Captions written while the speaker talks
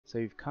So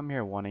you've come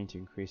here wanting to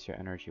increase your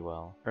energy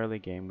well, early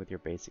game with your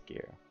basic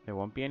gear. There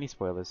won't be any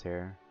spoilers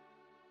here.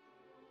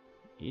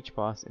 Each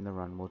boss in the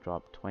run will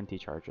drop 20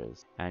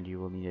 charges, and you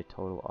will need a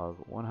total of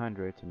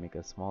 100 to make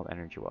a small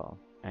energy well.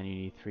 And you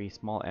need 3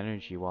 small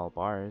energy well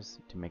bars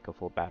to make a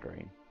full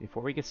battery.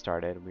 Before we get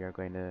started, we are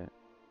going to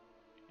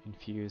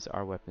infuse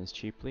our weapons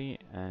cheaply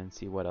and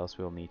see what else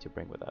we'll need to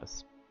bring with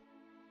us.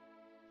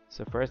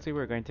 So firstly,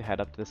 we're going to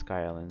head up to the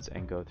Sky Islands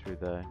and go through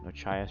the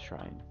Nochaya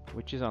Shrine,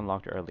 which is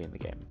unlocked early in the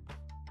game.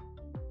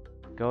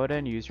 Go ahead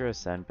and use your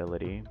Ascend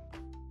ability.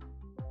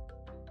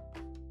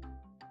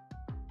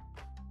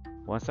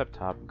 Once up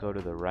top, go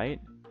to the right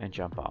and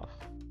jump off.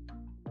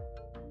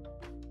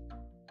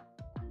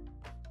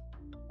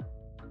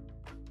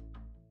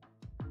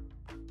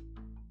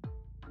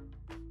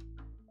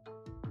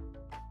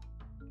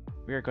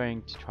 We are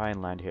going to try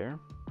and land here,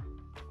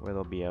 where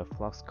there'll be a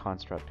Flux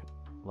Construct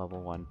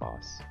level 1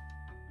 boss.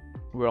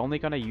 We're only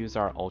going to use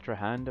our Ultra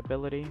Hand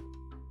ability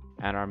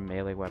and our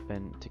melee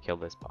weapon to kill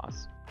this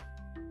boss.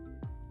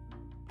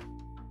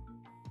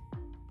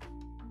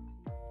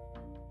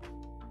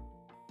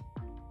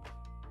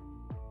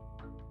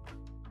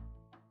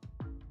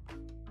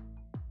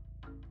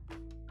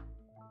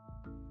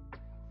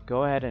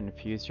 Go ahead and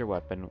infuse your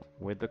weapon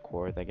with the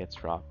core that gets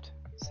dropped,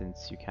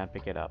 since you can't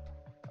pick it up.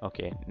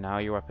 Okay, now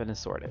your weapon is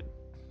sorted.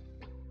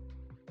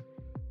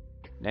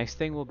 Next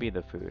thing will be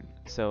the food.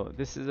 So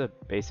this is a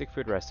basic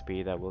food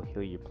recipe that will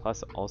heal you,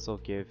 plus also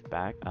give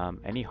back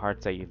any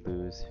hearts that you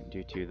lose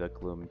due to the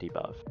gloom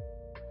debuff.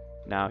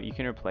 Now you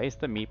can replace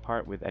the meat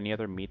part with any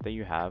other meat that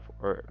you have,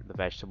 or the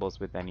vegetables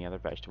with any other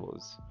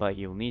vegetables, but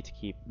you'll need to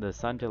keep the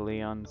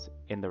Centelleons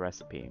in the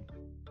recipe.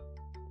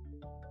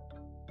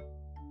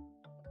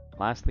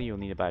 Lastly, you'll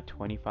need about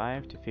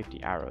 25 to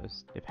 50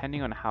 arrows,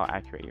 depending on how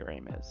accurate your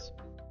aim is.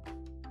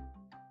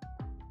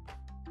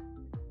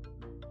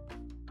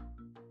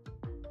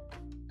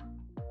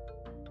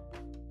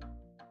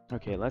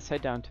 Okay, let's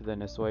head down to the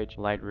Nisoid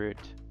Light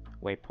Route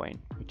waypoint,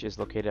 which is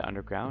located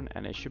underground,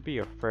 and it should be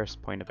your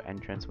first point of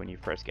entrance when you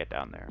first get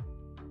down there.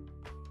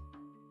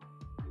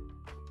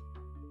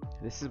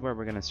 This is where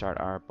we're going to start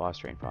our boss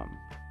train from.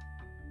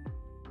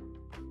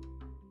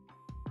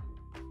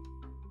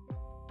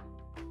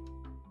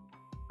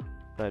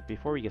 But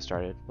before we get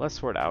started, let's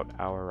sort out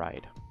our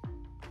ride.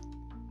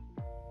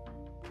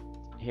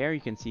 Here you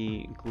can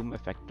see gloom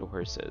affected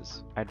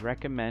horses. I'd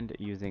recommend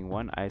using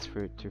 1 ice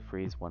fruit to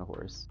freeze 1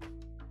 horse,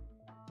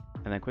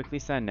 and then quickly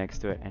stand next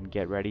to it and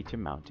get ready to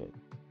mount it.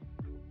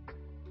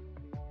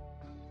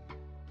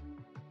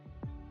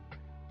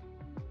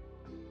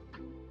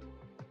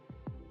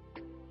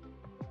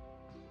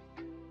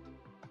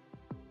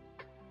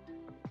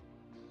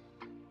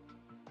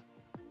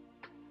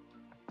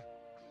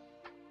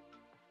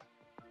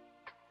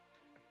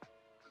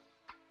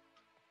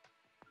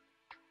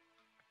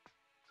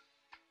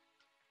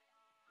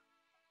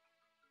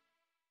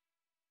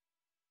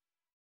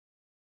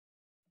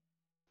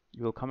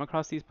 You will come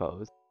across these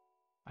bows.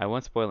 I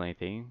won't spoil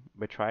anything,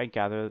 but try and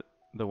gather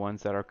the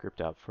ones that are grouped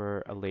up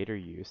for a later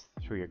use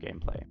through your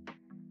gameplay.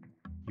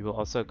 You will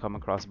also come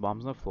across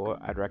bombs on the floor.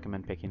 I'd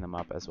recommend picking them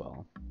up as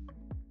well.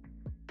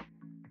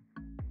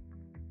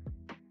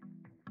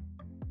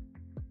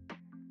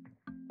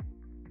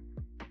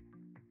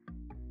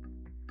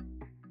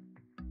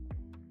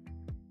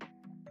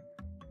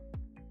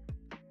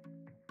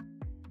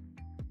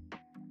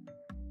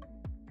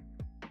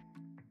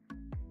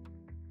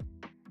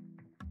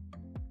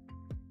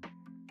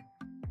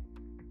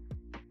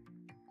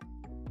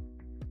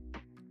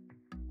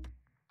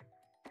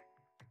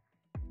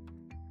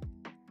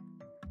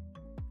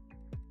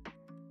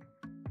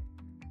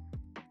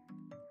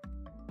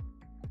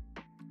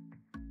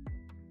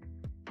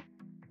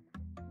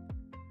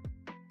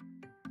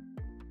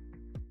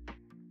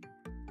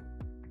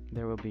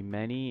 There will be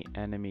many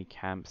enemy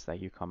camps that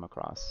you come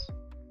across.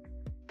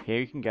 Here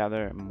you can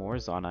gather more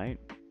Zonite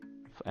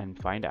and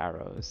find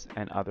arrows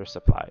and other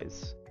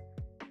supplies.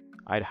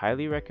 I'd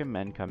highly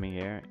recommend coming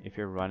here if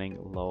you're running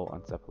low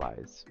on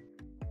supplies.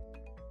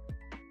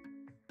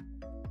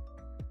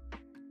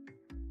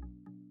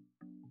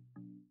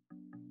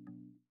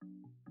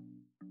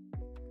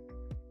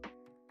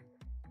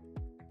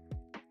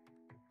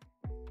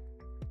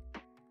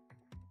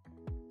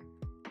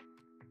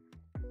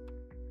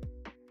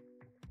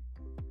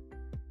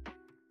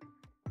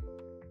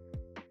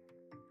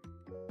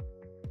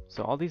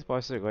 So all these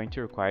bosses are going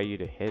to require you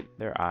to hit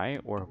their eye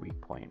or weak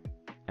point,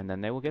 and then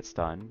they will get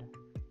stunned,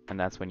 and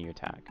that's when you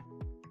attack.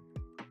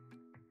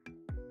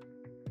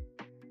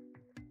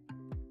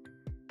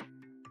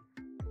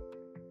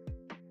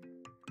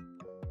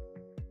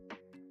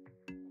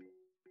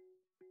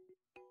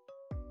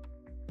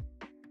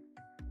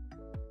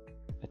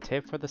 A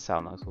tip for the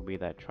Salnox will be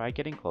that try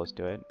getting close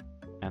to it,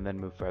 and then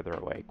move further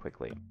away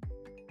quickly.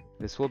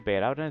 This will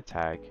bait out an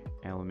attack,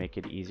 and will make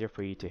it easier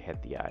for you to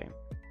hit the eye.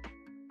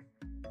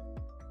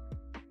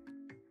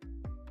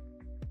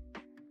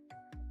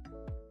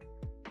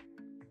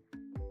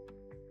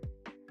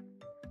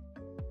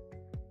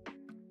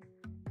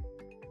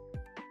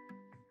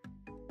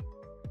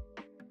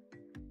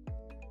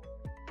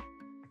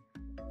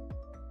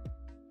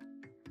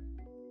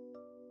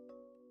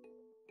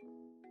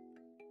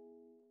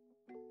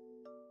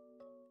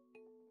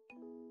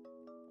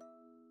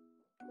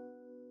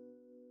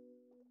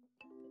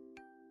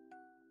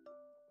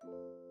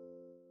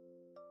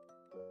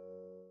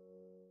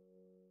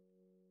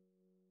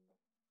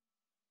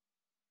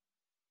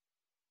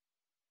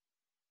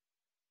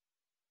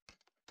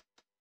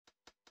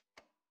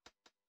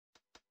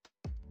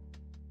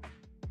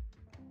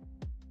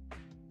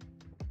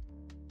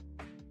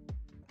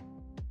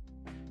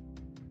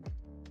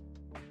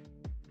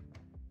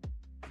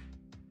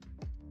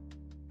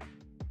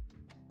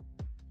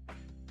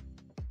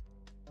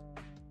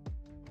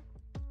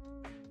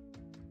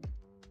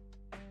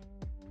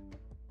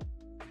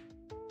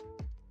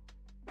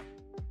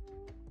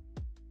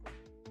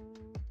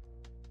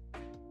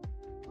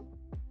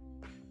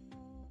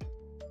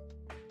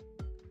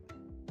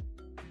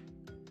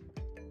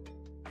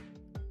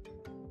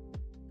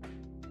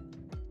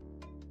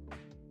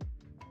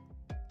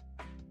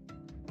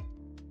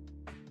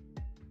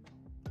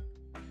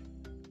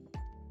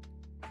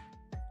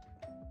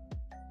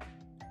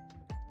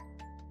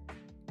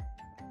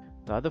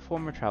 The other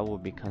form of travel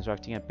would be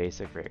constructing a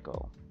basic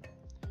vehicle.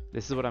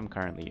 This is what I'm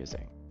currently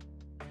using.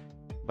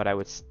 But I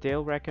would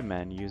still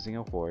recommend using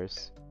a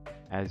horse,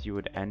 as you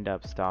would end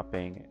up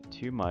stopping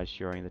too much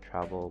during the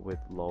travel with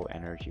low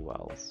energy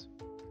wells.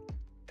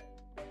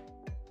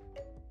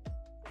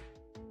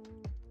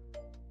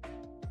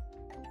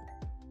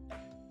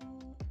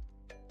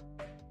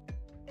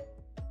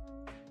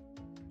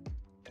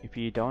 If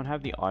you don't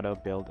have the auto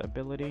build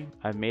ability,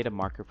 I've made a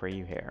marker for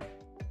you here.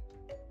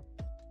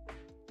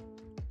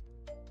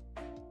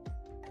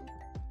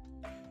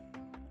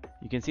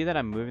 You can see that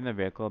I'm moving the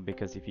vehicle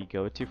because if you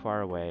go too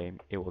far away,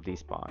 it will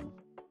despawn.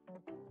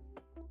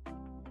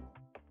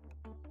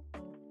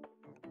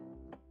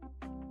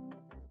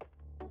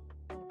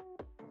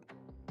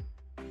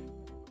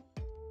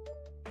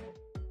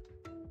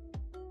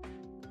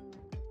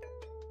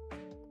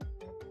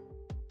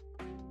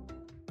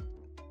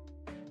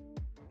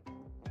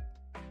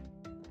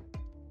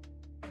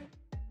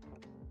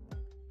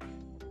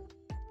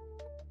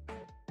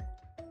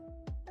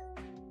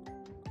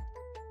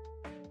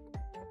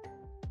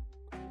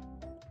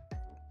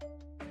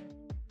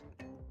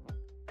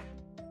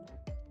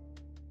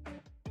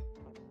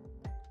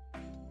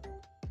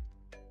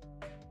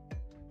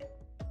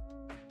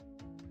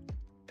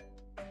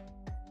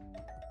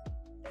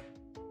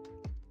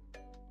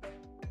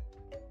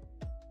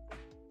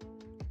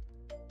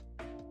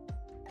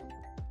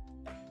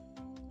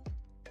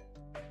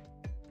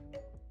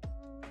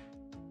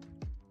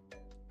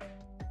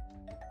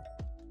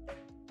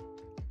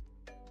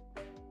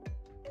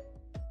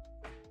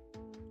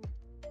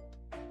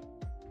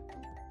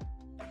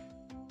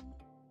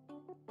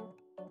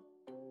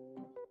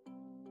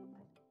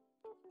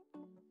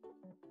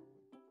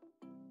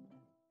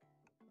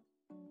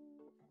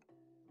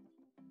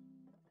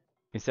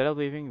 Instead of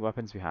leaving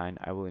weapons behind,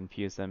 I will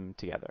infuse them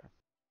together.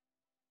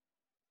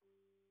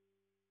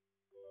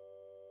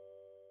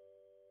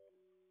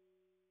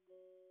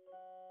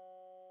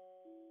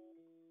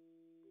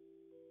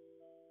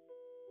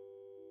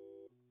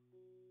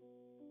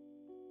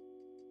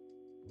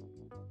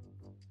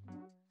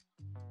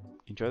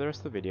 Enjoy the rest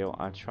of the video.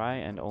 I'll try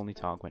and only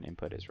talk when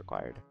input is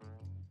required.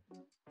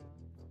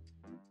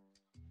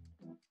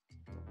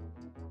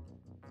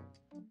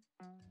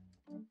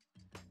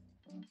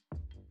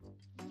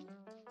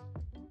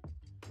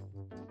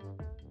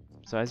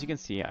 So as you can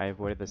see, I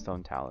avoided the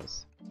stone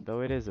talus.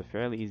 Though it is a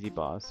fairly easy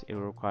boss, it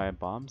will require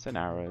bombs and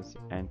arrows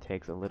and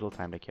takes a little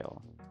time to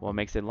kill. What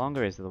makes it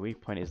longer is that the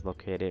weak point is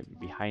located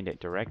behind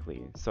it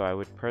directly, so I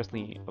would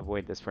personally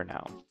avoid this for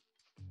now.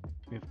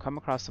 We've come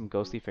across some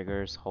ghostly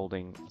figures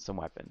holding some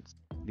weapons.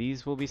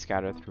 These will be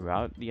scattered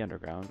throughout the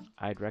underground.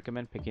 I'd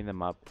recommend picking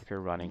them up if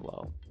you're running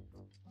low.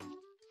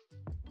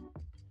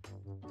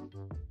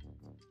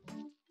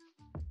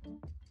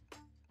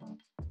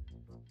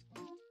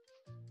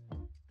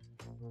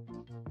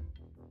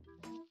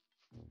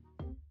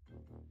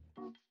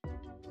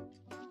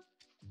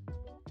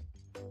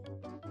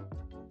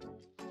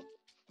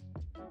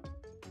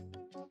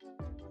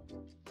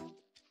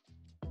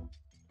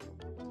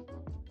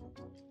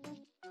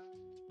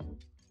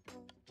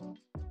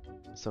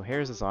 So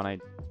here's a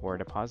Zonite ore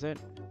deposit,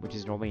 which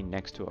is normally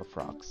next to a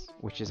Frux,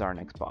 which is our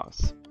next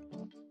boss.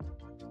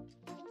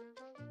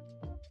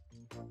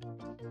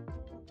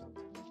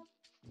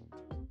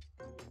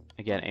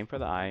 Again, aim for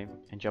the eye,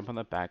 and jump on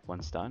the back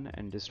once done,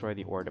 and destroy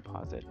the ore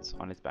deposits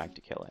on its back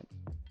to kill it.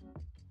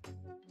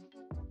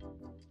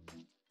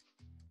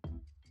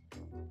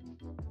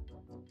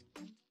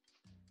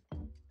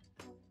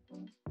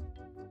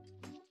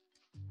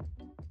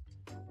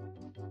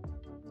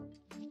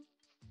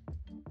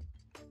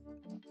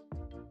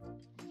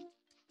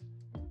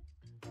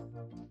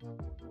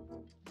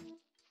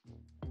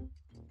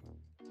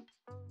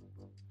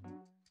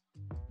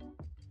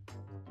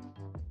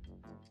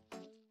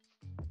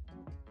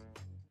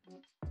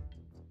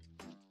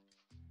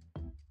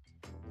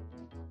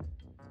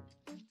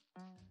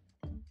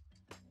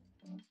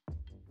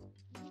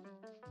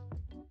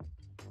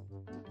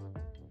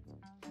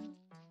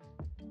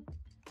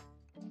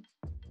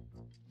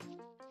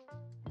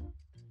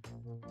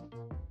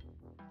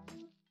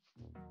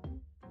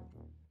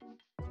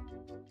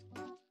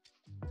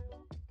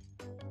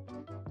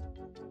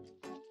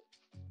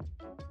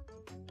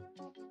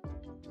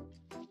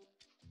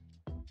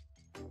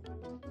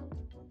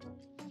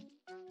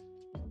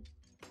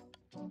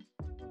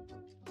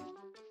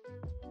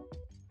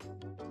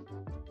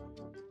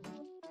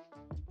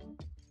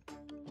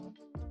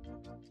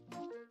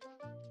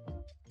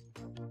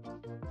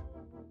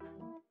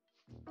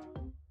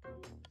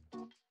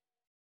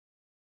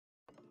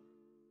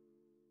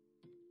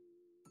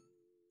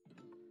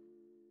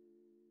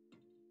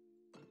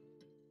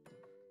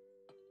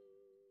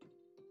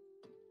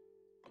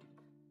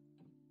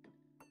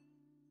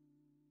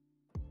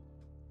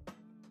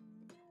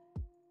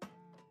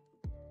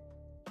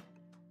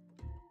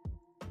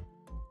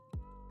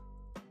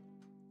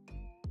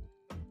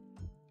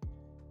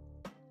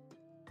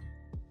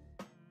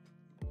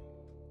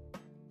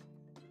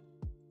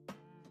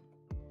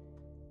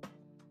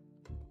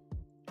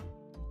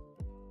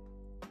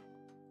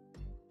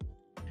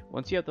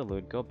 Once you have the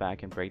loot, go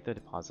back and break the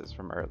deposits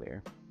from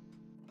earlier.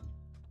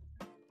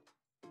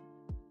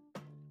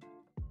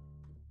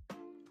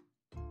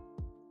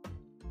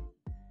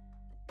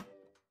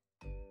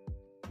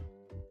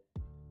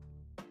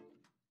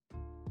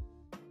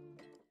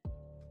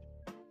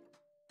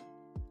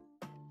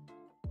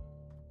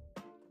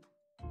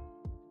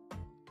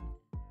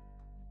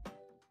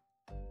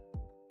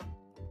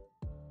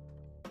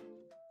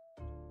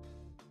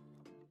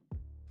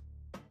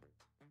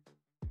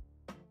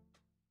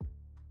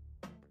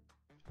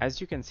 As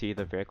you can see,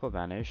 the vehicle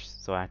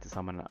vanished, so I had to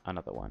summon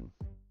another one.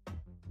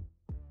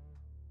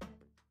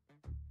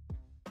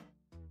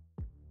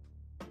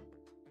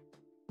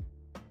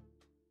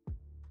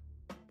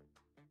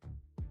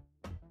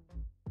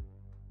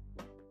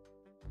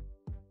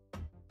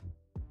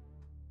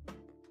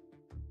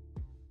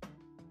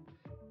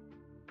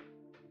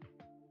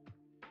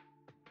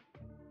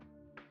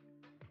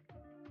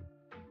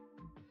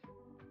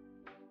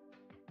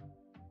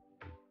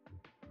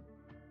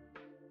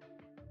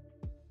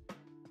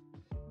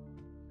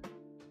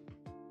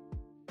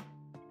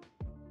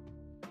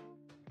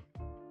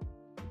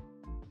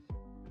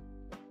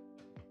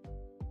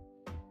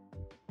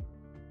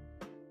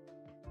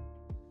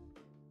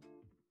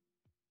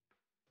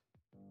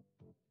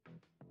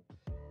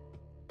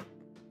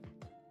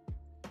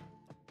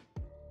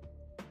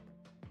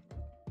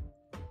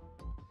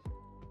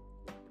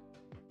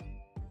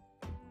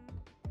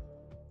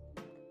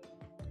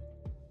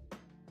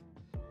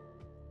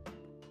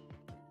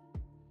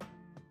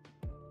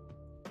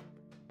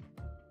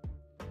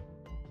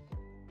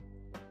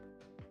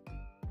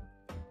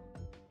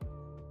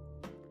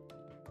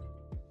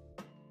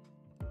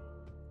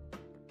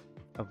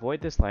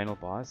 Avoid this Lionel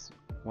boss.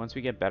 Once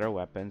we get better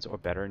weapons or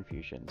better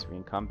infusions, we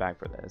can come back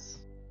for this.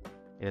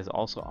 It is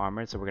also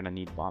armored, so we're going to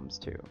need bombs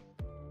too.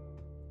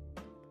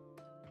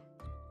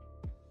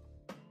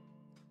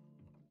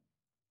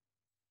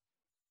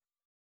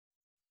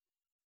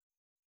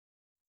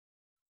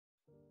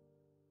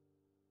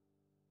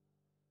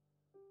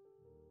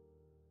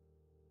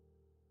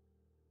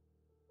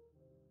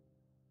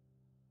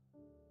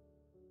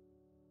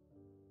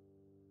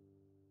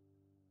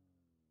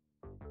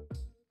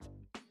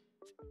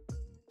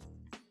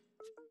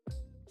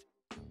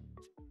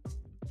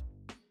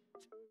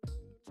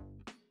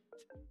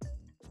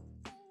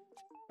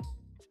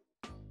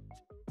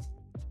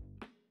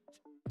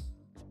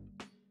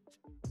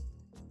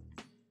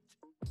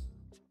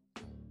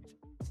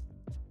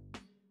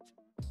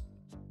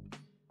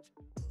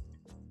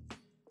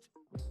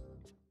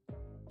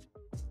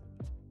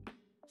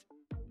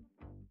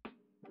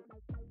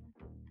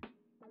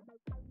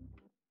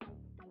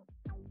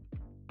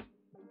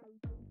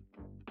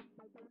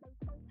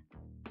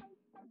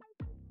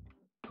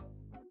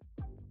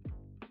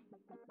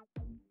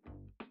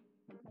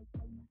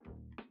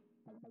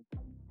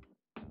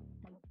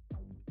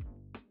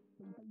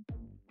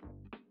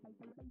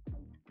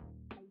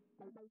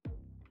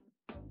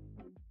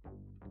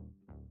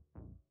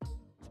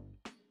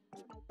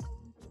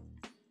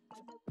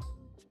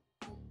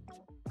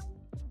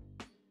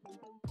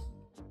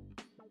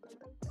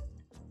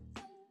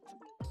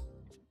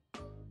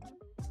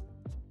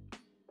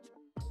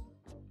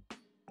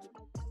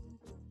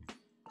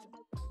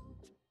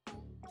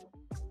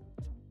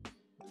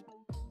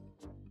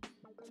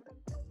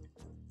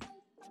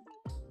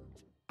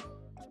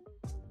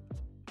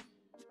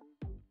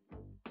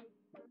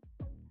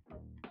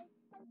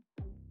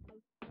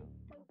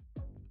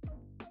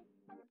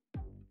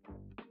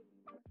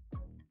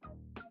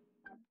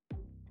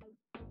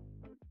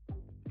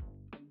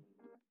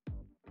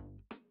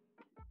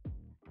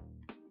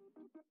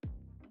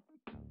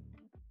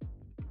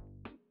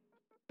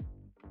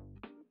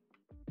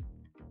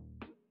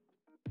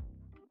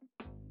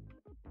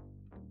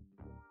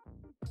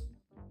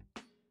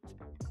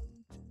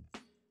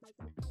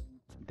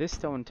 This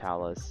stone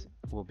talus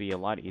will be a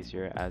lot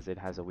easier as it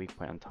has a weak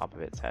point on top of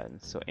its head,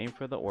 so aim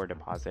for the ore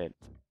deposit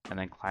and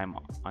then climb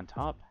on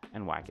top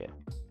and whack it.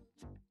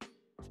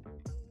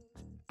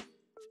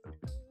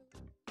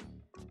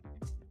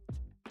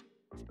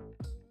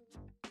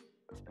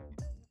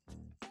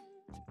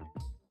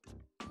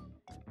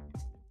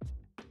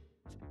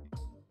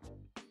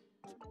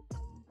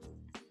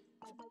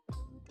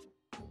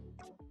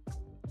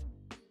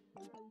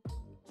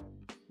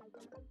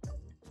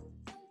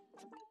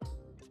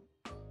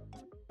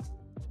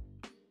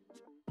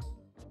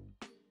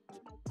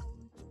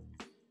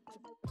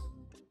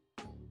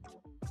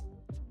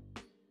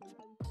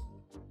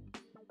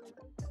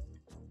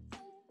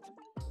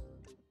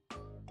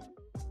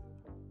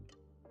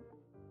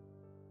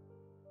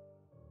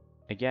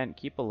 Again,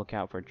 keep a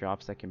lookout for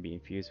drops that can be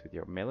infused with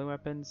your melee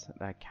weapons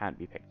that can't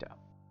be picked up.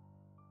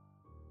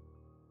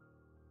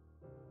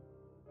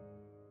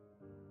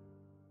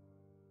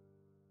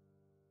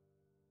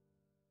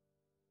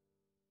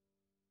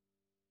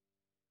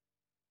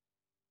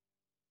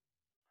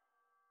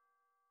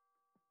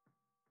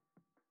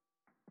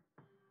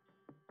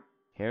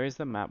 Here is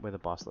the map with the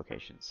boss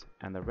locations,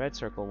 and the red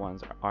circle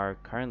ones are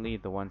currently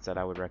the ones that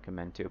I would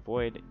recommend to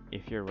avoid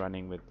if you're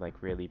running with like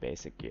really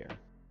basic gear.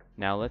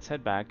 Now let's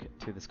head back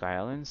to the Sky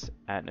Islands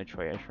at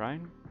Natroya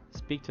Shrine,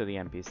 speak to the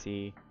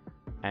NPC,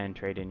 and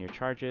trade in your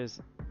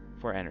charges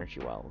for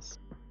energy wells.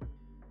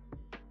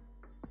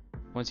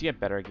 Once you get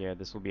better gear,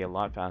 this will be a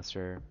lot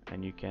faster,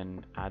 and you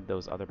can add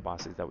those other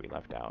bosses that we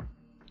left out.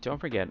 Don't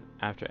forget,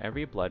 after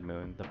every blood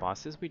moon, the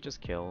bosses we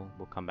just kill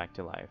will come back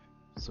to life,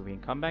 so we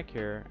can come back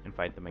here and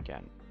fight them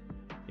again.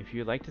 If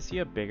you'd like to see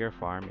a bigger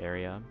farm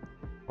area,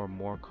 or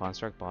more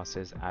construct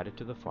bosses added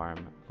to the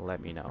farm,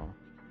 let me know.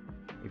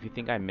 If you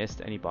think I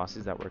missed any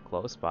bosses that were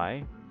close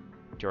by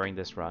during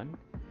this run,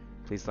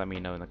 please let me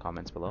know in the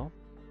comments below.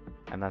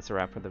 And that's a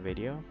wrap for the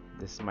video.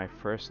 This is my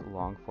first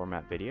long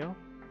format video,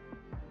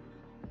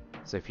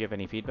 so if you have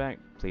any feedback,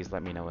 please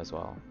let me know as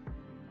well.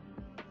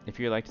 If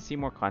you'd like to see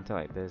more content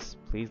like this,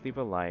 please leave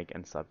a like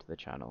and sub to the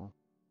channel.